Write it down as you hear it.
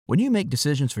When you make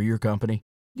decisions for your company,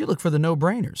 you look for the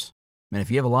no-brainers. And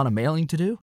if you have a lot of mailing to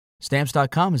do,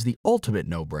 Stamps.com is the ultimate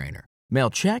no-brainer. Mail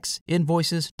checks,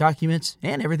 invoices, documents,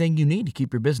 and everything you need to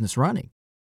keep your business running.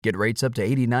 Get rates up to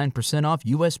 89% off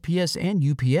USPS and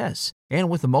UPS. And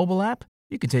with the mobile app,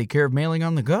 you can take care of mailing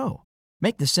on the go.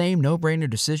 Make the same no-brainer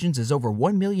decisions as over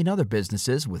 1 million other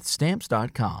businesses with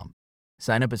Stamps.com.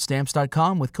 Sign up at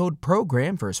Stamps.com with code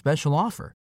PROGRAM for a special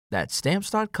offer. That's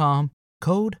Stamps.com,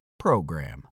 code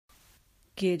PROGRAM.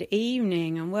 Good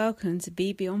evening and welcome to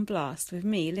BB on Blast with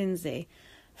me, Lindsay.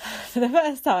 For the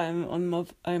first time on my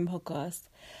own podcast,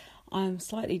 I'm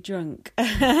slightly drunk,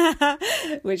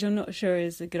 which I'm not sure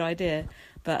is a good idea,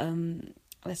 but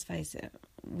let's face it,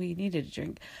 we needed a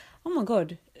drink. Oh my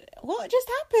god, what just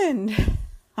happened?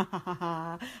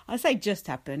 I say just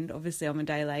happened, obviously I'm a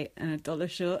day late and $1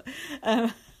 short.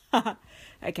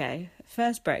 Okay,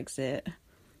 first Brexit,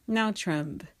 now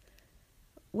Trump.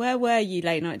 Where were you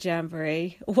late night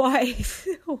jamboree? Why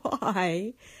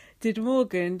did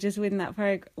Morgan just win that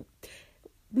program?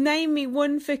 Name me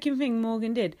one fucking thing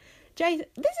Morgan did. Jason,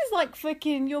 this is like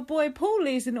fucking your boy Paul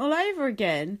losing all over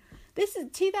again. This is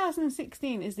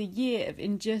 2016 is the year of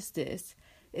injustice.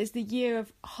 It's the year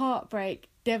of heartbreak,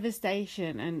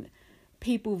 devastation, and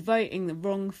people voting the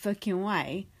wrong fucking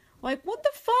way. Like, what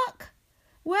the fuck?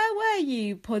 Where were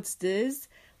you, podsters?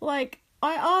 Like,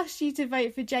 I asked you to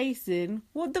vote for Jason.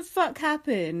 What the fuck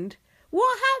happened?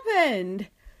 What happened?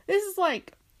 This is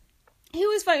like, who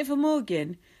was voting for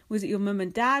Morgan? Was it your mum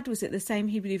and dad? Was it the same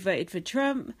people who voted for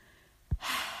Trump?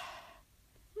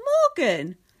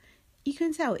 Morgan! You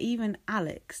can tell even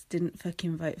Alex didn't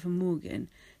fucking vote for Morgan.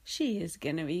 She is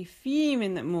going to be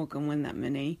fuming that Morgan won that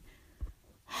money.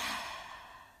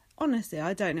 Honestly,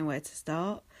 I don't know where to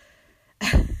start.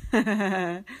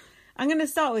 I'm going to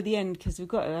start with the end because we've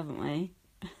got to, haven't we?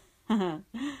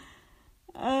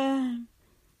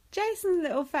 Jason's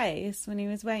little face when he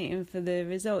was waiting for the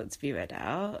results to be read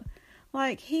out,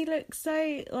 like, he looked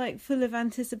so, like, full of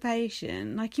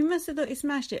anticipation. Like, he must have thought he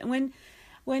smashed it. And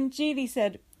when Julie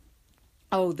said,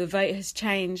 oh, the vote has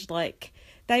changed, like,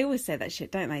 they always say that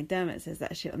shit, don't they? Dermot says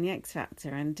that shit on the X Factor,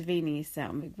 and Davina used to say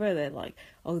on Big Brother, like,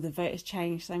 oh, the vote has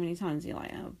changed so many times. You're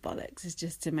like, oh, bollocks, it's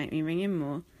just to make me ring in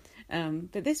more.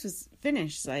 But this was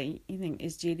finished, so you think,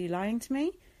 is Julie lying to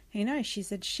me? Who knows? She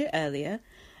said shit earlier.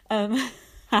 But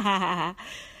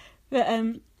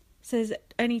says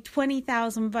only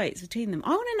 20,000 votes between them.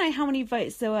 I want to know how many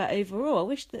votes there were overall. I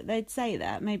wish that they'd say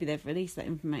that. Maybe they've released that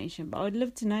information, but I would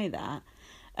love to know that.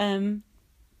 And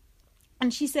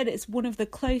she said it's one of the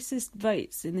closest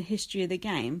votes in the history of the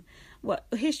game. What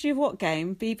history of what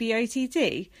game?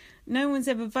 BBOTT. No one's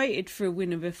ever voted for a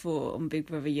winner before on Big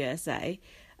Brother USA.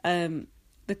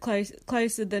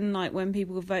 Closer than like when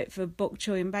people vote for bok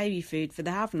choy and baby food for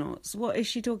the have-nots. What is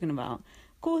she talking about?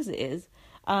 Of course it is.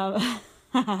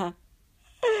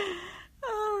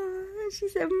 She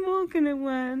said Morgan had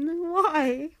won.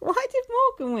 Why? Why did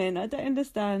Morgan win? I don't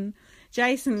understand.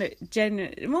 Jason looked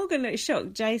Morgan looked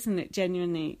shocked. Jason looked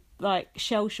genuinely, like,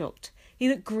 shell-shocked. He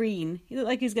looked green. He looked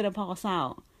like he was going to pass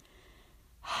out.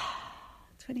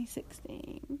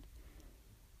 2016.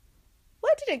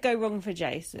 Where did it go wrong for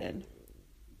Jason?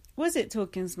 Was it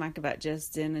talking smack about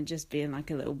Justin and just being like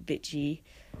a little bitchy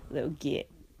little git?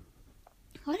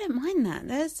 I don't mind that.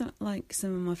 There's like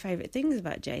some of my favourite things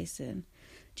about Jason.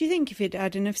 Do you think if he'd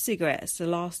had enough cigarettes to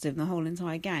last him the whole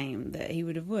entire game that he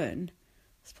would have won?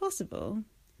 It's possible.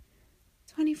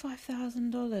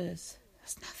 $25,000.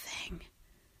 That's nothing.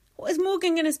 What is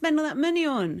Morgan going to spend all that money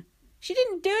on? She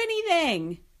didn't do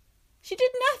anything. She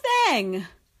did nothing.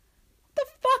 What the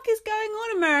fuck is going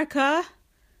on, America?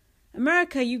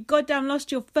 America, you goddamn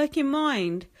lost your fucking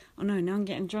mind. Oh no, now I'm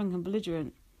getting drunk and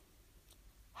belligerent.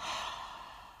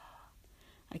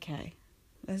 Okay,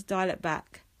 let's dial it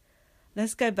back.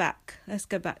 Let's go back. Let's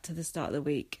go back to the start of the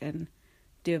week and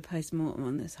do a post-mortem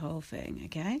on this whole thing,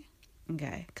 okay?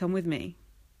 Okay, come with me.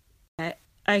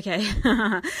 Okay,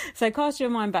 so cast your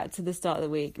mind back to the start of the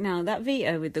week. Now, that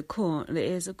veto with the corn, the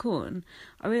ears of corn,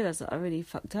 I realised that I really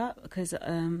fucked up because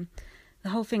the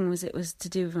whole thing was it was to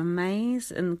do with a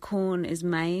maze, and corn is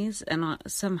maize, and I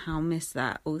somehow missed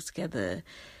that altogether,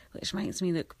 which makes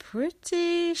me look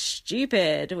pretty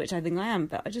stupid, which I think I am.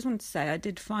 But I just wanted to say I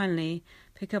did finally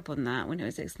pick up on that when it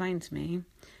was explained to me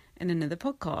in another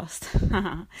podcast.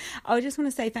 I just want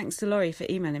to say thanks to Laurie for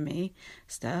emailing me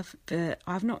stuff, but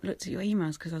I've not looked at your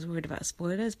emails because I was worried about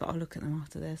spoilers, but I'll look at them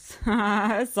after this.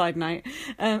 Side note.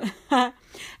 And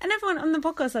everyone on the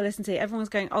podcast I listened to, everyone was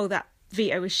going, oh, that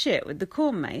veto was shit with the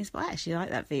corn maze, but I actually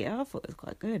like that veto. I thought it was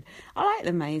quite good. I like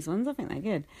the maze ones. I think they're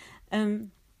good.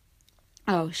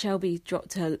 Oh, Shelby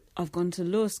dropped her "I've gone to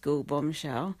law school"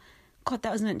 bombshell. God,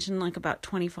 that was mentioned like about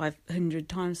 2,500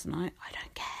 times tonight. I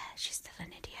don't care. She's still an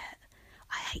idiot.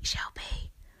 I hate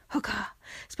Shelby. Hooker.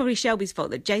 It's probably Shelby's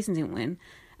fault that Jason didn't win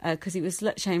because he was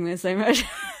slut-shaming her so much.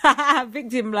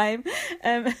 Victim blame.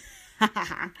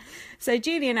 So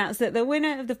Julie announced that the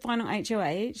winner of the final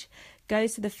HOH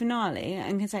goes to the finale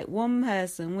and can take one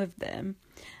person with them.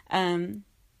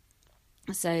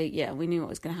 So, yeah, we knew what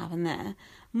was going to happen there.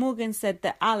 Morgan said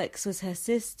that Alex was her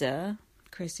sister.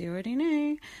 Chrissy already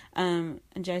knew. And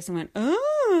Jason went,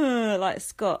 oh, like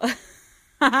Scott.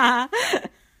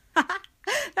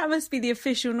 That must be the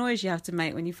official noise you have to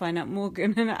make when you find out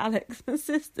Morgan and Alex are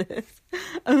sisters.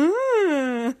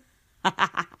 Oh.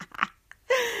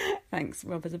 Thanks,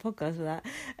 Rob, as a podcast for that.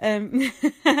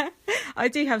 I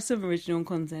do have some original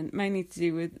content, mainly to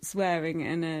do with swearing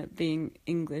and being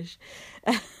English.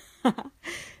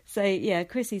 So, yeah,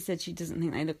 Chrissy said she doesn't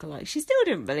think they look alike. She still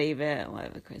didn't believe it.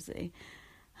 Whatever, Chrissy.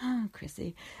 Oh,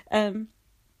 Chrissy.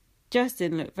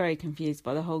 Justin looked very confused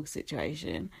by the whole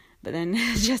situation. But then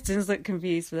Justin's looked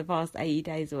confused for the past 80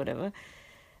 days or whatever.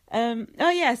 So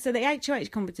the HOH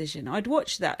competition. I'd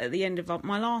watched that at the end of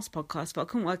my last podcast, but I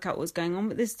couldn't work out what was going on.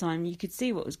 But this time you could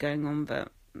see what was going on,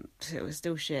 but it was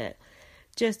still shit.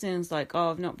 Justin's like,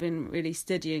 I've not been really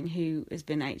studying who has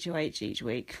been HOH each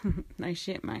week. No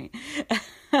shit, mate.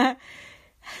 And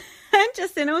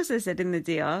Justin also said in the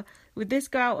DR, would this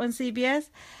go out on CBS?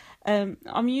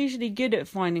 I'm usually good at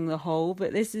finding the hole,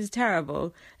 but this is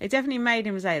terrible. It definitely made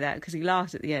him say that because he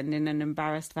laughed at the end in an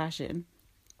embarrassed fashion.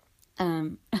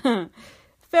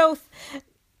 Filth.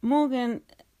 Morgan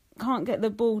can't get the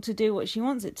ball to do what she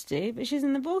wants it to do, but she's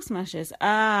in the Ball Smashers.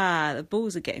 The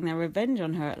Balls are getting their revenge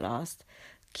on her at last.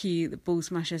 Cue the Ball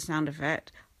Smashers sound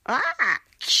effect. I've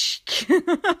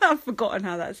forgotten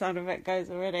how that sound effect goes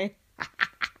already.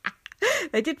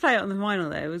 They did play it on the final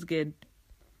though, it was good.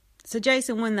 So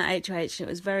Jason won that HOH. It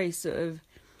was very sort of,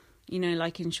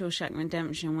 like in Shawshank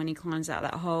Redemption when he climbs out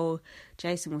that hole.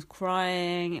 Jason was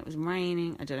crying. It was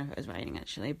raining. I don't know if it was raining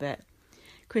actually, but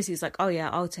Chrissy's like, oh yeah,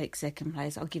 I'll take second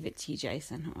place. I'll give it to you,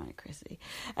 Jason. All right, Chrissy.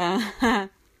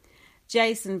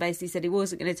 Jason basically said he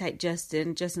wasn't going to take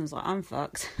Justin. Justin was like, I'm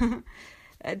fucked.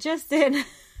 Justin,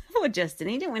 poor Justin,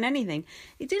 he didn't win anything.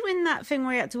 He did win that thing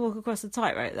where he had to walk across the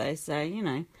tightrope though, so,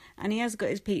 and he has got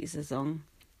his pizza song.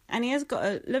 And he has got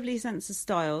a lovely sense of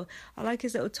style. I like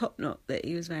his little top knot that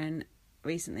he was wearing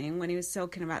recently. And when he was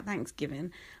talking about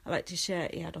Thanksgiving, I liked his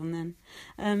shirt he had on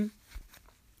then.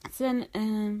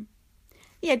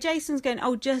 Jason's going,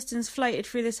 oh, Justin's floated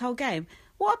through this whole game.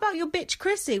 What about your bitch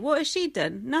Chrissy? What has she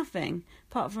done? Nothing.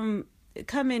 Apart from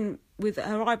come in with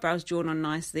her eyebrows drawn on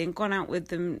nicely and gone out with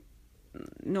them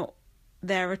not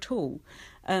there at all.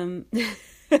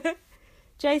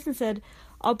 Jason said,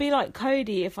 I'll be like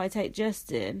Cody if I take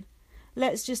Justin.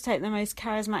 Let's just take the most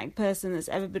charismatic person that's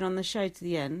ever been on the show to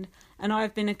the end. And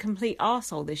I've been a complete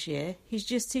arsehole this year. He's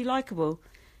just too likeable.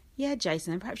 Yeah,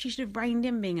 Jason, perhaps you should have reined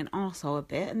in being an arsehole a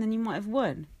bit and then you might have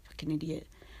won. Fucking idiot.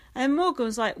 And Morgan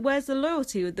was like, where's the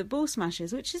loyalty with the Ball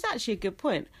Smashers? Which is actually a good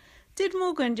point. Did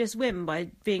Morgan just win by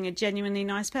being a genuinely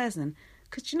nice person?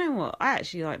 Because you know what? I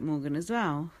actually like Morgan as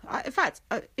well. In fact,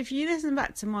 if you listen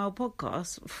back to my old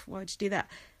podcast, why'd you do that?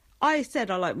 I said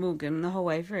I like Morgan the whole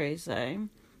way through, so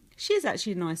she's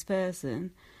actually a nice person.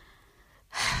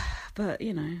 But,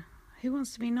 who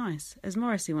wants to be nice? As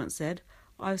Morrissey once said,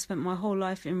 I've spent my whole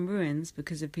life in ruins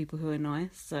because of people who are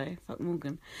nice, so fuck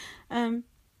Morgan.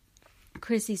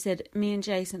 Chrissy said, me and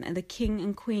Jason are the king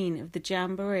and queen of the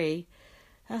jamboree.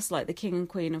 That's like the king and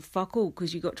queen of fuck all,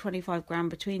 because you got 25 grand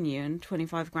between you, and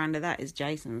 25 grand of that is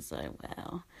Jason, so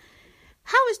well...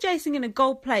 How is Jason going to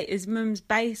gold plate his mum's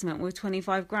basement with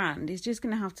 25 grand? He's just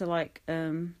going to have to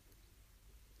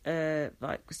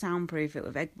soundproof it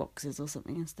with egg boxes or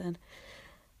something instead.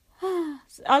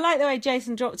 I like the way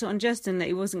Jason dropped it on Justin that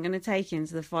he wasn't going to take him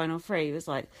to the final three. He was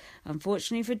like,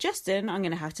 unfortunately for Justin, I'm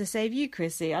going to have to save you,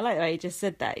 Chrissy. I like the way he just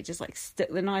said that. He just stuck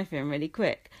the knife in really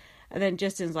quick. And then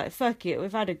Justin's like, fuck it,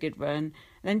 we've had a good run. And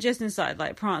then Justin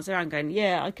started prancing around going,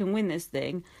 yeah, I can win this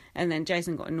thing. And then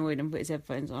Jason got annoyed and put his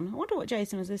headphones on. I wonder what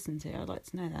Jason was listening to. I'd like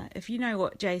to know that. If you know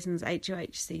what Jason's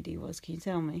HOH CD was, can you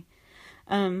tell me?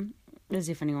 As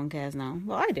if anyone cares now.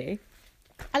 Well, I do.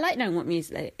 I like knowing what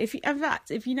music if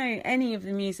you know any of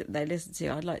the music they listen to,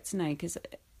 I'd like to know, because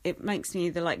it makes me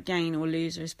either gain or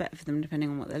lose respect for them depending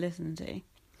on what they're listening to.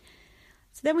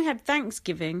 So then we had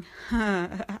Thanksgiving.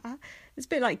 It's a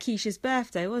bit like Keisha's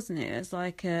birthday, wasn't it? It was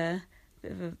like a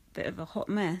bit of a hot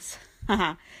mess.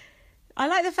 I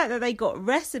like the fact that they got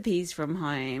recipes from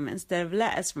home instead of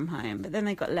letters from home, but then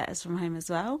they got letters from home as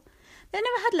well. They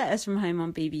never had Letters from Home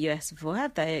on BBUS before,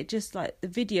 have they? Just like the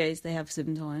videos they have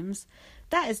sometimes.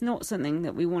 That is not something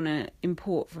that we want to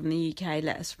import from the UK,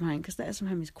 Letters from Home, because Letters from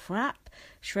Home is crap.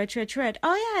 Shred, shred, shred.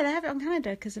 Oh, yeah, they have it on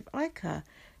Canada because of Ica.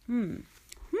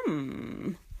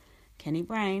 Kenny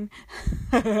Brain.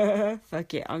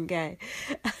 Fuck it, I'm gay.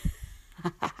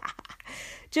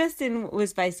 Justin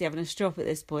was basically having a strop at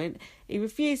this point. He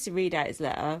refused to read out his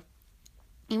letter.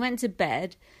 He went to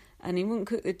bed and he wouldn't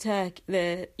cook the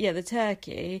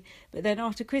turkey. But then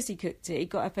after Chrissy cooked it, he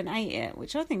got up and ate it,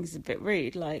 which I think is a bit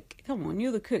rude. Like, come on,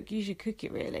 you're the cook, you should cook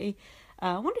it, really.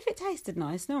 I wonder if it tasted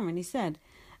nice. No one really said.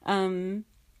 And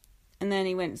then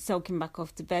he went sulking back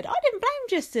off to bed. I didn't blame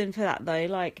Justin for that, though.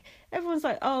 Like, everyone's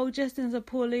like, oh, Justin's a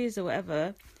poor loser,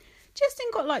 whatever. Justin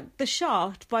got, like, the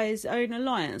shaft by his own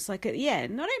alliance, like, at the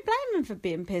end. I don't blame him for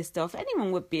being pissed off.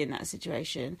 Anyone would be in that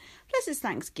situation. Plus, it's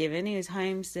Thanksgiving. He was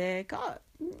homesick. I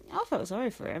felt sorry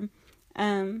for him.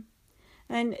 And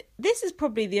this is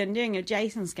probably the undoing of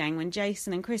Jason's gang, when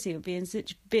Jason and Chrissy were being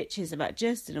such bitches about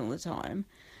Justin all the time.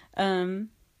 And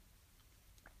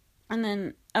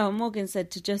then, Morgan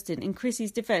said to Justin, in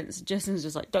Chrissy's defence, Justin's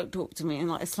just like, don't talk to me, and,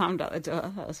 like, slammed out the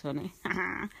door. That was funny.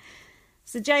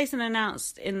 So Jason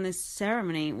announced in this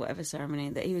ceremony, whatever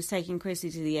ceremony, that he was taking Chrissy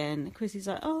to the end. Chrissy's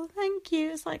like, oh, thank you.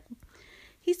 It's like,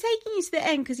 he's taking you to the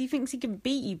end because he thinks he can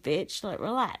beat you, bitch. Like,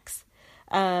 relax.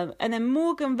 And then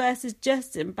Morgan versus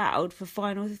Justin battled for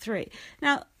final 3.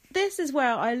 Now, this is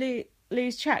where I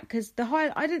lose track, because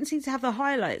I didn't seem to have the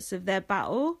highlights of their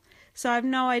battle. So I have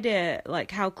no idea,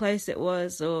 like, how close it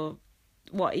was or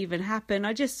what even happened.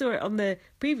 I just saw it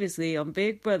previously on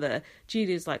Big Brother.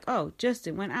 Judy's like, oh,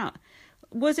 Justin went out.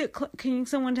 Was it, can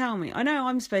someone tell me? I know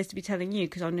I'm supposed to be telling you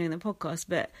because I'm doing the podcast,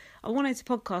 but I wanted to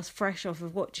podcast fresh off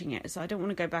of watching it, so I don't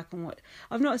want to go back and watch.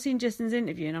 I've not seen Justin's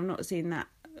interview, and I've not seen that,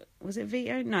 was it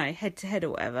Veto? No, head to head or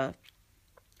whatever.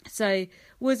 So,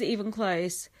 was it even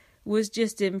close? Was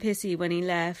Justin pissy when he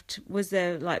left? Was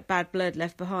there, like, bad blood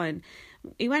left behind?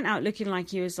 He went out looking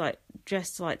like he was, like,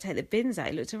 dressed to, like, take the bins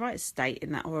out. He looked a right state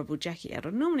in that horrible jacket he had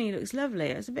on. Normally he looks lovely.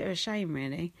 It's a bit of a shame,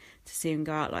 really, to see him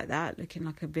go out like that, looking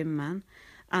like a bin man.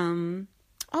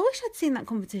 I wish I'd seen that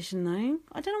competition, though.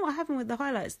 I don't know what happened with the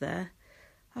highlights there.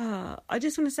 I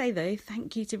just want to say, though,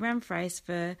 thank you to Renfrace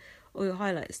for all your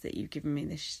highlights that you've given me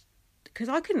this, because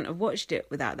I couldn't have watched it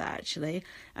without that, actually.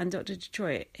 And Dr.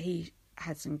 Detroit, he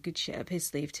had some good shit up his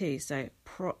sleeve too, so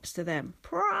props to them.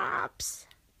 Props!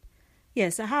 Yeah,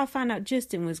 so how I found out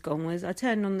Justin was gone was I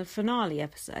turned on the finale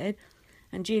episode,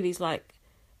 and Julie's like,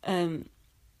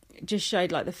 just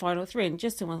showed, like, the final 3, and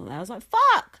Justin wasn't there. I was like,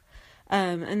 fuck!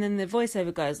 And then the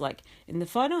voiceover goes like, in the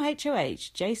final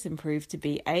HOH, Jason proved to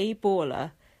be a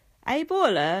baller. A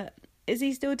baller? Is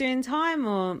he still doing time?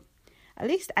 Or at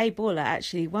least a baller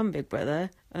actually won Big Brother,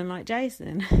 unlike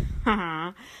Jason.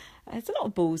 There's a lot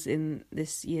of balls in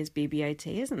this year's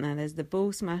BBOT, isn't there? There's the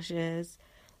Ball Smashers.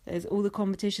 There's all the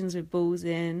competitions with balls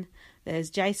in. There's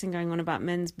Jason going on about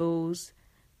men's balls.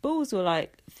 Balls were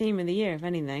like theme of the year, if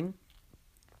anything.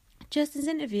 Justin's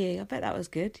interview, I bet that was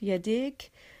good. Yeah, dig?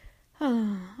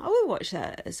 I will watch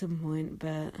that at some point,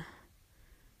 but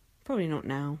probably not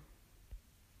now.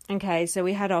 Okay, so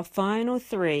we had our final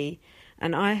 3,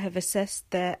 and I have assessed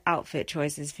their outfit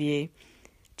choices for you.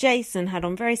 Jason had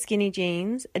on very skinny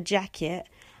jeans, a jacket,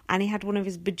 and he had one of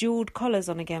his bejeweled collars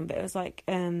on again, but it was like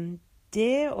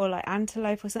deer or like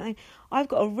antelope or something. I've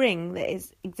got a ring that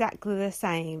is exactly the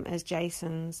same as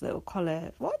Jason's little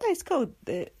collar. What are those called?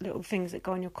 The little things that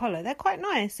go on your collar. They're quite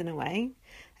nice in a way.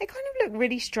 They kind of look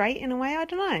really straight in a way. I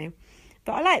don't know.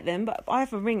 But I like them, but I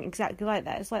have a ring exactly like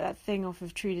that. It's like that thing off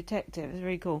of True Detective. It's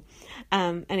very cool.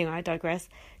 Anyway, I digress.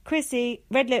 Chrissy,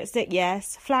 red lipstick,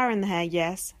 yes. Flower in the hair,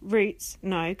 yes. Roots,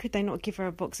 no. Could they not give her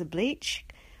a box of bleach?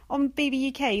 On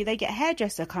BBUK, they get a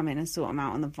hairdresser come in and sort them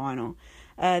out on the vinyl.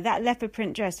 That leopard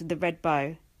print dress with the red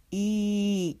bow.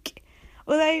 Eek.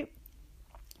 Although,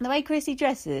 the way Chrissy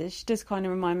dresses, she does kind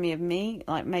of remind me of me.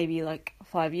 Like, maybe like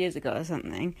 5 years ago or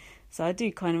something. So I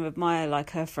do kind of admire,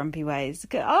 like, her frumpy ways.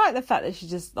 I like the fact that she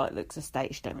just, like, looks a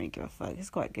state. She don't really give a fuck. It's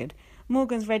quite good.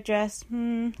 Morgan's red dress,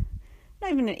 not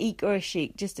even an eek or a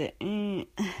chic, just a...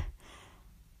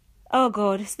 Oh,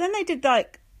 God. So then they did,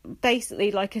 like,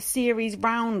 basically, like, a series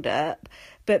roundup,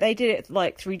 but they did it,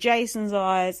 like, through Jason's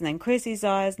eyes, and then Chrissy's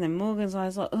eyes, and then Morgan's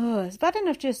eyes. Like, oh, it's bad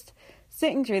enough just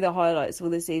sitting through the highlights all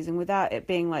the season without it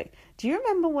being like, do you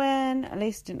remember when? At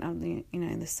least didn't have the,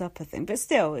 the supper thing, but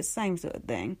still, it's the same sort of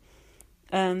thing.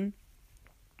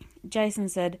 Jason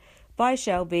said, bye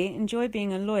Shelby, enjoy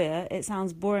being a lawyer, it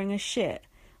sounds boring as shit.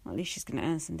 Well, at least she's going to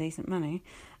earn some decent money.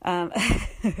 And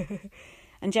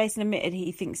Jason admitted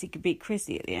he thinks he could beat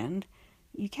Chrissy at the end.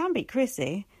 You can beat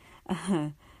Chrissy.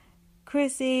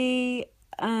 Chrissy,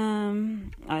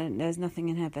 there's nothing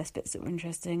in her best bits that were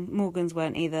interesting. Morgan's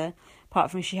weren't either,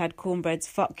 apart from she had Cornbread's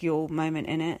fuck you all moment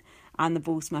in it and the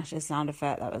ball smasher sound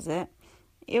effect. That was it.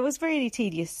 It was really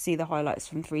tedious to see the highlights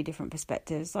from 3 different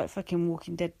perspectives, like fucking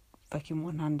Walking Dead fucking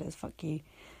one-handers. Fuck you.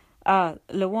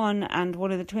 Lawan and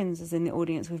one of the twins is in the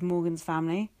audience with Morgan's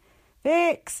family.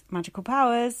 Vix, magical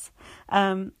powers.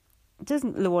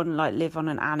 Doesn't Lawan like live on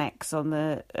an annex on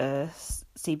the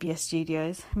CBS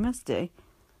studios? He must do.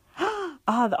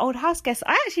 The old house guests.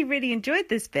 I actually really enjoyed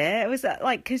this bit. It was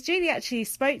like, because Julie actually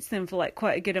spoke to them for like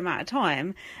quite a good amount of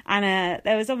time, and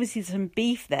there was obviously some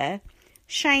beef there.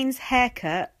 Shane's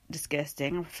haircut,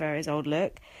 disgusting. I prefer his old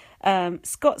look.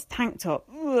 Scott's tank top,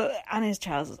 and his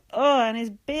trousers. Oh, and his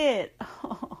beard.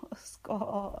 Oh,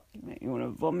 Scott, you make me want to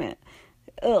vomit.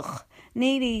 Ugh.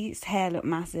 Neely's hair looked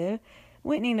massive.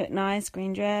 Whitney looked nice,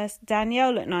 green dress.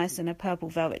 Danielle looked nice in a purple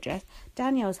velvet dress.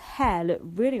 Danielle's hair looked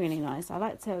really, really nice. I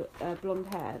liked her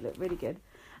blonde hair. It looked really good.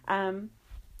 Everyone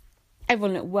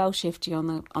looked well shifty on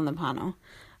the panel.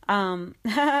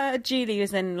 Julie was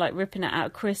then like ripping it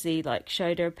out. Chrissy like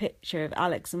showed her a picture of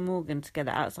Alex and Morgan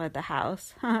together outside the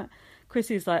house.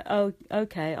 Chrissy's like, oh,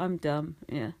 okay, I'm dumb.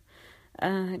 Yeah.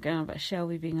 Going on about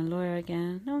Shelby being a lawyer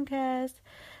again. No one cares.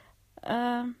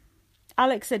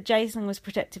 Alex said Jason was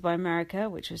protected by America,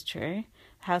 which was true.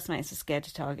 Housemates were scared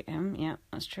to target him. Yeah,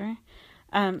 that's true.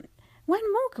 When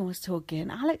Morgan was talking,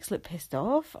 Alex looked pissed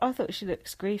off. I thought she looked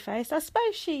scree-faced. I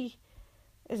suppose she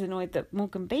is annoyed that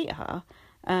Morgan beat her.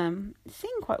 It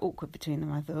seemed quite awkward between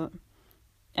them, I thought.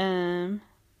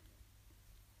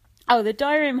 The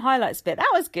diary room highlights bit.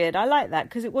 That was good. I like that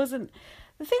because it wasn't...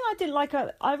 The thing I didn't like...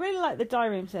 I really liked the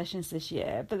diary room sessions this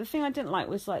year, but the thing I didn't like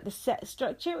was like the set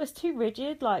structure. It was too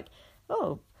rigid, like...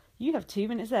 Oh, you have 2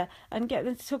 minutes there, and get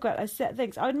them to talk about those set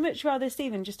things. I would much rather see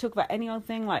them just talk about any old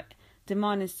thing, like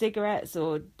demanding cigarettes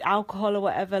or alcohol or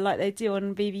whatever, like they do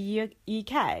on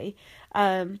BBUK.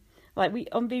 Like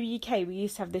on BBUK, we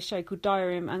used to have this show called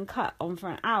Diary Room Uncut on for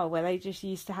an hour, where they just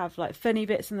used to have like funny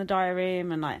bits in the diary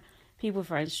room and like people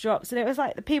throwing strops, and it was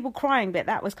like the people crying bit.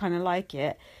 That was kind of like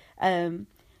it.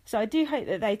 So I do hope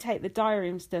that they take the diary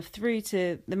room stuff through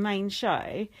to the main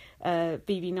show,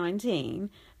 BB19.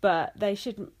 But I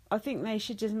think they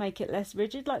should just make it less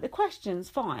rigid. Like the questions,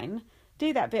 fine,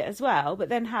 do that bit as well, but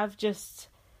then have just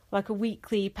like a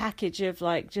weekly package of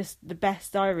like just the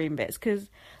best diary room bits,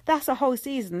 because that's a whole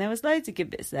season. There was loads of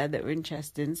good bits there that were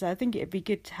interesting. So I think it'd be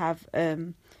good to have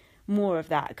more of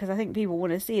that, because I think people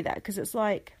want to see that, because it's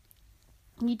like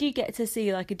you do get to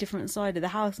see like a different side of the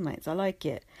housemates. I like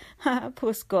it.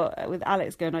 Poor Scott with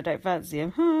Alex going, I don't fancy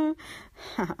him.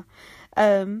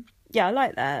 Yeah, I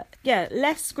like that. Yeah,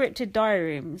 less scripted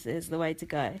diary rooms is the way to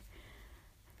go.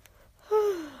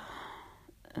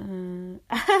 And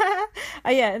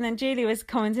then Julie was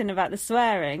commenting about the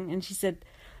swearing, and she said,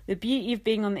 the beauty of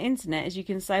being on the internet is you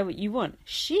can say what you want.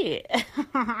 Shit.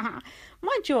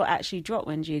 My jaw actually dropped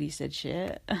when Julie said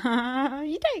shit. You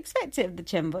don't expect it of the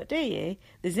Chembot, do you?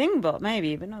 The Zingbot,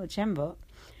 maybe, but not the Chembot.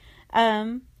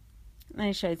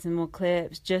 They showed some more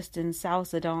clips. Justin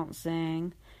salsa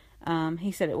dancing.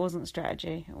 He said it wasn't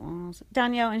strategy. It was.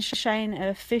 Danielle and Shane are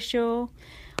official.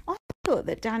 I thought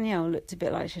that Danielle looked a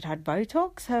bit like she'd had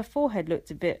Botox. Her forehead looked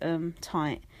a bit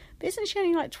tight. But isn't she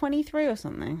only like 23 or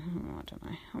something? Oh, I don't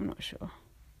know. I'm not sure.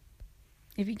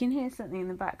 If you can hear something in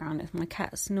the background, it's my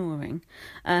cat snoring.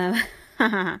 So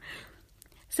then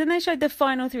they showed the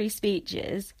final 3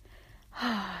 speeches.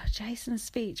 Jason's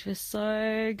speech was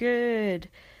so good.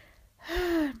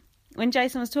 When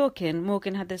Jason was talking,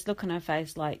 Morgan had this look on her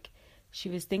face like she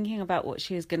was thinking about what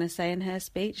she was going to say in her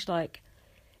speech. Like,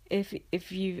 if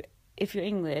you're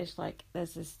English, like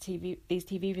there's these TV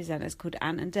presenters called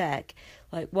Ant and Dec.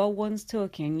 Like while one's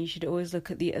talking, you should always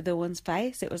look at the other one's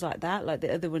face. It was like that. Like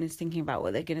the other one is thinking about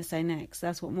what they're going to say next.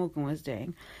 That's what Morgan was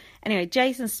doing. Anyway,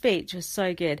 Jason's speech was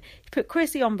so good. He put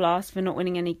Chrissy on blast for not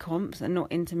winning any comps and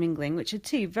not intermingling, which are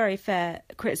 2 very fair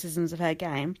criticisms of her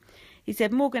game. He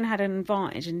said Morgan had an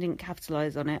advantage and didn't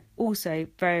capitalise on it. Also,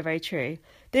 very, very true.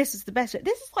 This was the best.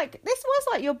 This was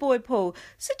like your boy Paul.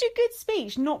 Such a good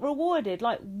speech, not rewarded.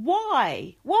 Like,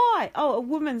 why? Why? Oh, a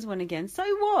woman's won again. So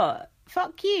what?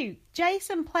 Fuck you.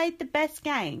 Jason played the best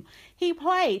game. He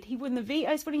won the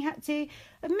vetoes when he had to.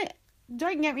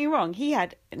 Don't get me wrong, he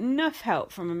had enough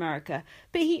help from America.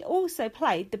 But he also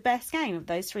played the best game of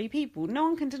those 3 people. No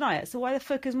one can deny it. So why the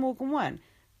fuck has Morgan won?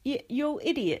 You're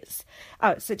idiots.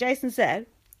 Oh, so Jason said,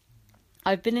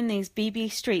 I've been in these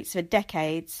BB streets for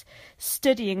decades,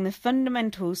 studying the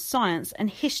fundamentals, science and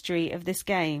history of this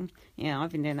game. Yeah,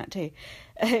 I've been doing that too.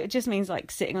 It just means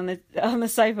like sitting on the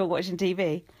sofa watching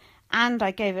TV. And I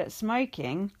gave it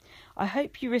smoking. I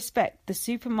hope you respect the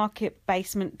supermarket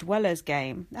basement dwellers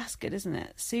game. That's good, isn't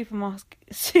it?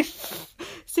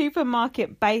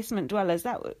 Supermarket basement dwellers.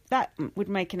 That would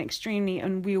make an extremely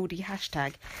unwieldy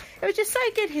hashtag. It was just so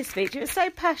good, his speech. It was so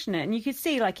passionate, and you could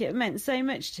see like it meant so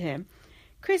much to him.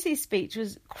 Chrissy's speech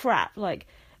was crap. Like,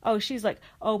 oh, she's like,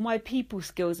 oh, my people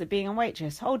skills are being a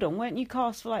waitress. Hold on, weren't you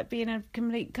cast for like being a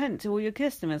complete cunt to all your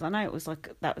customers? I know it was like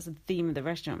that was the theme of the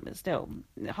restaurant, but still,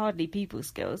 hardly people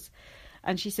skills.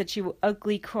 And she said she will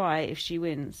ugly cry if she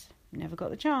wins. Never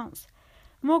got the chance.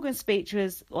 Morgan's speech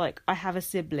was like, I have a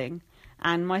sibling,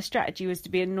 and my strategy was to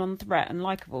be a non-threat and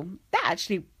likeable. That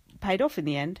actually paid off in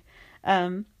the end.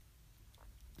 And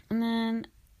then,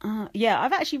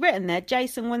 I've actually written there,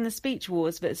 Jason won the speech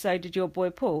wars, but so did your boy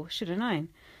Paul. Should have known.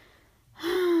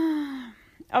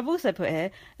 I've also put here,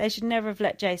 they should never have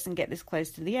let Jason get this close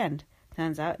to the end.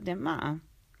 Turns out it didn't matter.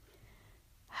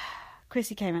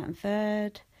 Chrissy came out in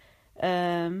third.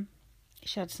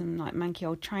 She had some like manky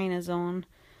old trainers on.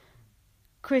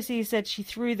 Chrissy said she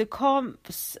threw the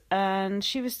comps, and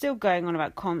she was still going on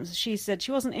about comps. She said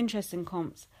she wasn't interested in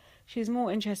comps. She was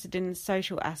more interested in the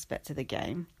social aspect of the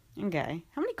game. Okay,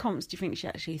 how many comps do you think she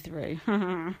actually threw?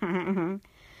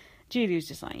 Julie was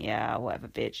just like, yeah, whatever,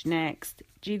 bitch. Next.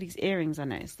 Julie's earrings, I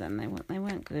noticed them. They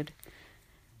weren't good.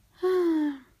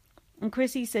 And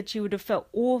Chrissy said she would have felt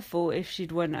awful if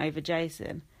she'd won over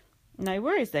Jason. No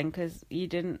worries then, because you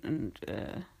didn't, and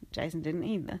Jason didn't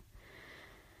either.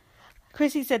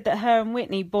 Chrissy said that her and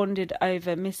Whitney bonded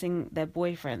over missing their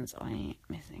boyfriends. I ain't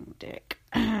missing dick.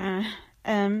 So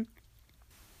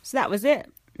that was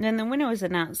it. And then the winner was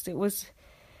announced. It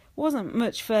wasn't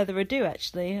much further ado,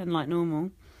 actually, unlike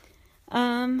normal.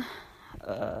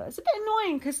 It's a bit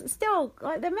annoying because still,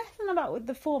 like, they're messing about with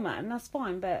the format, and that's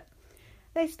fine, but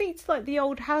they speak to like the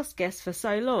old house guests for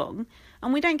so long,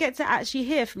 and we don't get to actually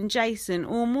hear from Jason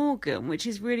or Morgan, which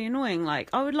is really annoying. Like,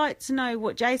 I would like to know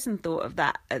what Jason thought of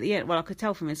that at the end. Well, I could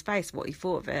tell from his face what he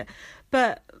thought of it,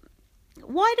 but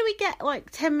why do we get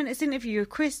like 10 minutes interview with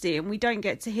Christy and we don't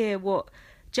get to hear what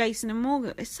Jason and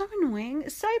Morgan? It's so annoying.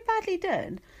 It's so badly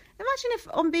done. Imagine if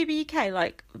on BBUK,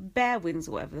 like, Bear wins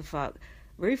or whatever the fuck,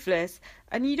 Ruthless,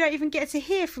 and you don't even get to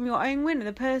hear from your own winner,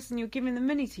 the person you're giving the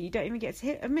money to. You don't even get to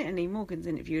hear. Admittedly, Morgan's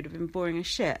interview would have been boring as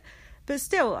shit. But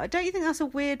still, don't you think that's a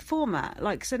weird format?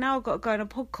 Like, so now I've got to go on a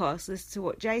podcast as to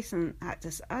what Jason had to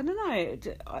say. I don't know.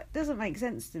 It doesn't make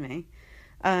sense to me.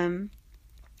 I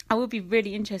would be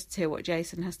really interested to hear what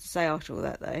Jason has to say after all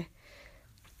that, though.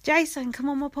 Jason, come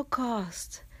on my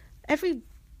podcast. Every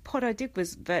pod I did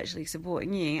was virtually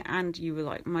supporting you, and you were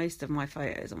like most of my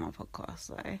photos on my podcast,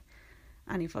 so...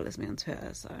 And he follows me on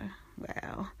Twitter, so,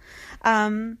 well.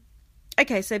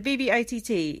 Okay, so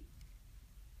BBOTT.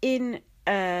 In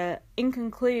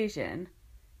conclusion,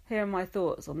 here are my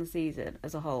thoughts on the season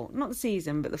as a whole. Not the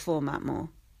season, but the format more.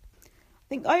 I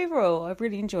think overall, I've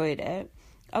really enjoyed it.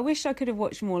 I wish I could have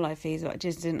watched more live feeds, but I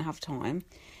just didn't have time.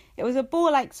 It was a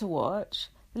ball ache to watch.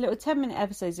 The little 10-minute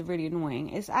episodes are really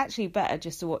annoying. It's actually better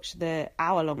just to watch the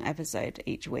hour-long episode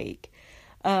each week.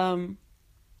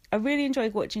 I really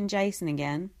enjoyed watching Jason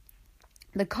again.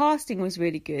 The casting was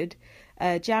really good.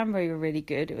 Jamboree were really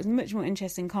good. It was much more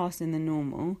interesting casting than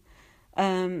normal.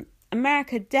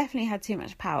 America definitely had too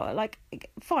much power. Like,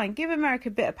 fine, give America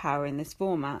a bit of power in this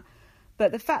format.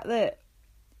 But the fact that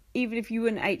even if you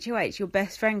win HOH, your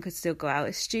best friend could still go out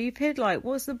is stupid. Like,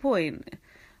 what's the point?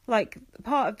 Like,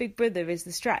 part of Big Brother is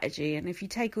the strategy. And if you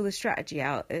take all the strategy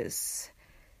out, it's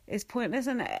pointless,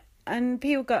 isn't it? And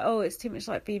people go, oh, it's too much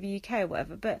like BBUK or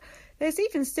whatever. But there's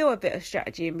even still a bit of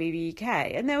strategy in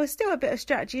BBUK. And there was still a bit of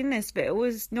strategy in this, but it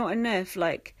was not enough.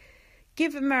 Like,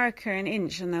 give America an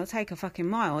inch and they'll take a fucking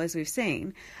mile, as we've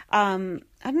seen. I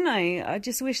don't know. I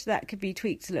just wish that could be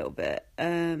tweaked a little bit.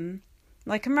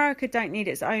 Like, America don't need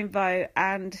its own vote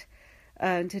and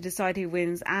to decide who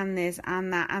wins, and this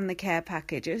and that and the care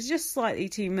package. It was just slightly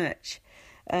too much.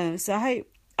 So I hope...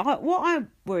 what I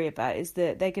worry about is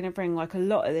that they're going to bring like a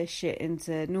lot of this shit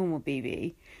into normal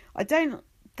BB.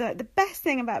 The best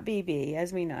thing about BB,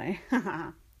 as we know,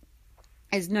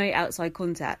 is no outside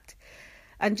contact,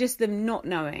 and just them not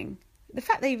knowing. The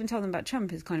fact they even told them about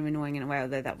Trump is kind of annoying in a way,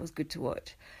 although that was good to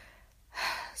watch.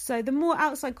 So the more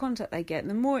outside contact they get,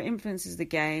 the more it influences the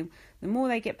game, the more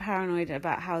they get paranoid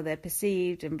about how they're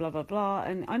perceived and blah blah blah.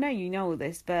 And I know you know all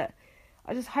this, but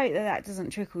I just hope that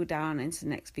doesn't trickle down into the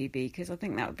next BB, because I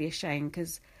think that would be a shame,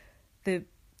 because the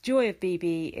joy of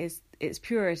BB is its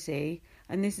purity,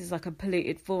 and this is like a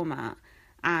polluted format,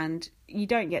 and you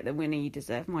don't get the winner you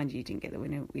deserve. Mind you didn't get the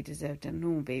winner we deserved in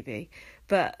normal BB,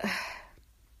 but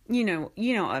you know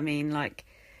what I mean. Like,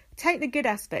 take the good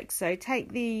aspects. So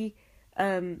take the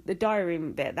diary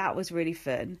room bit, that was really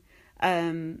fun.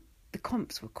 The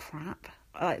comps were crap.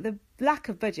 Like, the lack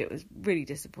of budget was really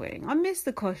disappointing. I miss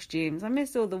the costumes. I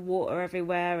miss all the water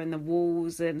everywhere and the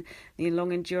walls and the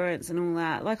long endurance and all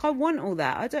that. Like, I want all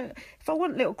that. If I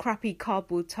want little crappy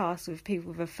cardboard tasks with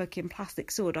people with a fucking plastic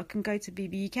sword, I can go to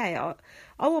BBUK.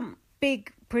 I want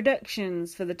big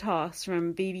productions for the tasks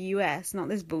from BBUS, not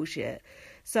this bullshit.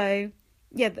 So,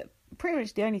 yeah, pretty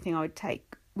much the only thing I would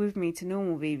take with me to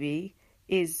normal BB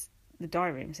is the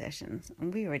diary room sessions.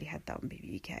 And we already had that on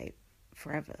BBUK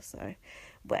forever, so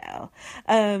well.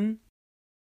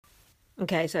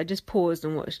 Okay, so I just paused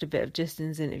and watched a bit of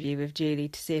Justin's interview with Julie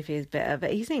to see if he was better,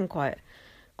 but he seemed quite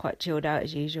chilled out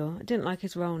as usual. I didn't like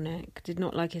his roll neck, did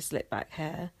not like his slick back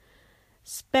hair,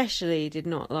 especially did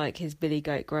not like his Billy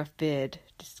Goat gruff beard.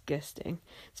 Disgusting.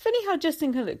 It's funny how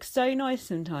Justin can look so nice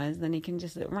sometimes, then he can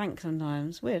just look rank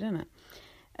sometimes. Weird, isn't it?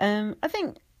 I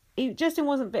think Justin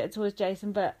wasn't bitter towards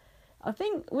Jason, but I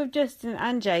think with Justin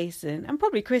and Jason, and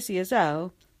probably Chrissy as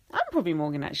well, and probably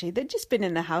Morgan actually, they've just been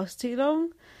in the house too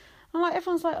long. And like,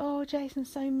 everyone's like, oh,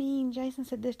 Jason's so mean, Jason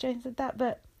said this, Jason said that,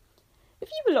 but if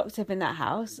you were locked up in that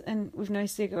house and with no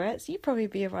cigarettes, you'd probably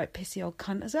be a right pissy old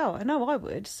cunt as well. I know I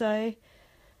would, so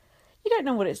you don't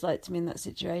know what it's like to be in that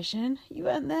situation. You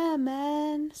weren't there,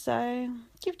 man. So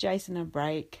give Jason a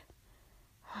break.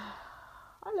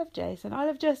 I love Jason. I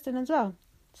love Justin as well.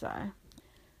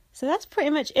 So that's pretty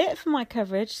much it for my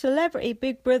coverage. Celebrity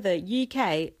Big Brother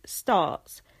UK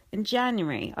starts in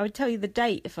January. I would tell you the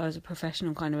date if I was a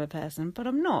professional kind of a person, but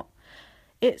I'm not.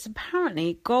 It's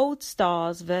apparently Gold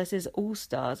Stars versus All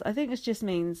Stars. I think this just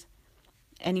means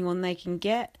anyone they can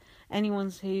get.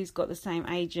 Anyone who's got the same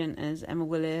agent as Emma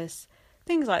Willis.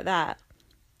 Things like that.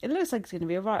 It looks like it's going to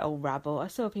be a right old rabble. I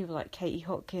saw people like Katie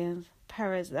Hopkins,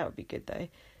 Perez, that would be good though.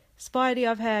 Spidey,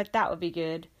 I've heard, that would be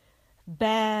good.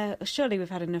 Bear, surely we've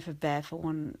had enough of Bear for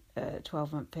one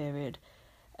 12-month period.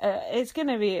 It's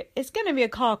gonna be a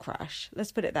car crash.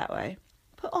 Let's put it that way.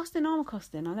 Put Austin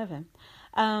Armacost in. I love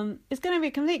him. It's gonna be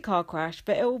a complete car crash,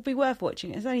 but it will be worth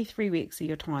watching. It's only 3 weeks of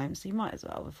your time, so you might as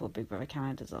well before Big Brother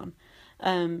Canada's on.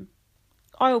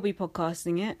 I will be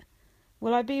podcasting it.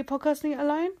 Will I be podcasting it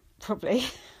alone? Probably.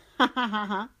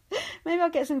 Maybe I'll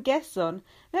get some guests on.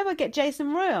 Maybe I'll get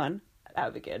Jason Roy on. That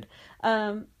would be good.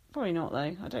 Probably not,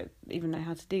 though. I don't even know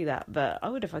how to do that, but I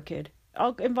would if I could.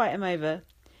 I'll invite him over.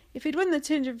 If he'd win the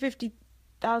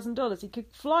 $250,000, he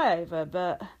could fly over,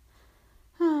 but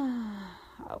oh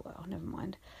well, never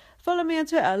mind. Follow me on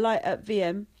Twitter,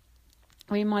 LightUpVM.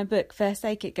 Read my book, First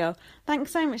Take It Girl.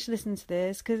 Thanks so much for listening to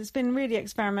this, because it's been really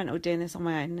experimental doing this on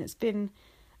my own. It's been,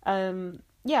 I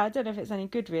don't know if it's any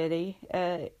good, really.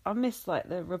 I miss, like,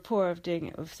 the rapport of doing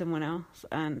it with someone else,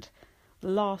 and the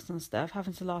laughs and stuff.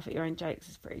 Having to laugh at your own jokes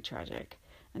is pretty tragic.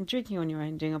 And drinking on your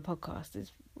own doing a podcast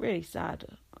is really sad.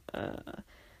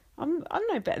 I'm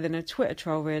no better than a Twitter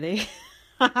troll, really.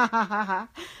 But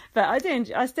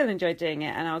I still enjoy doing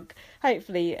it, and I'll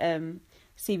hopefully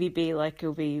CVB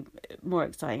it'll be more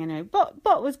exciting. I know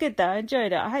Bot was good though. I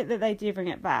enjoyed it. I hope that they do bring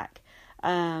it back,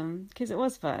 because it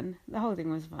was fun. The whole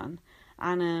thing was fun,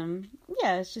 and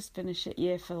it's just been a shit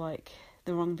year for like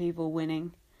the wrong people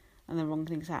winning and the wrong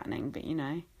things happening. But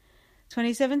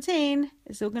 2017,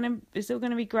 it's all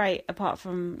gonna be great, apart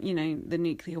from the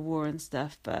nuclear war and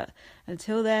stuff. But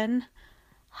until then,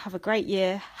 have a great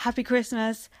year. Happy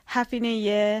Christmas. Happy New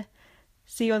Year.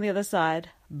 See you on the other side.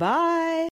 Bye.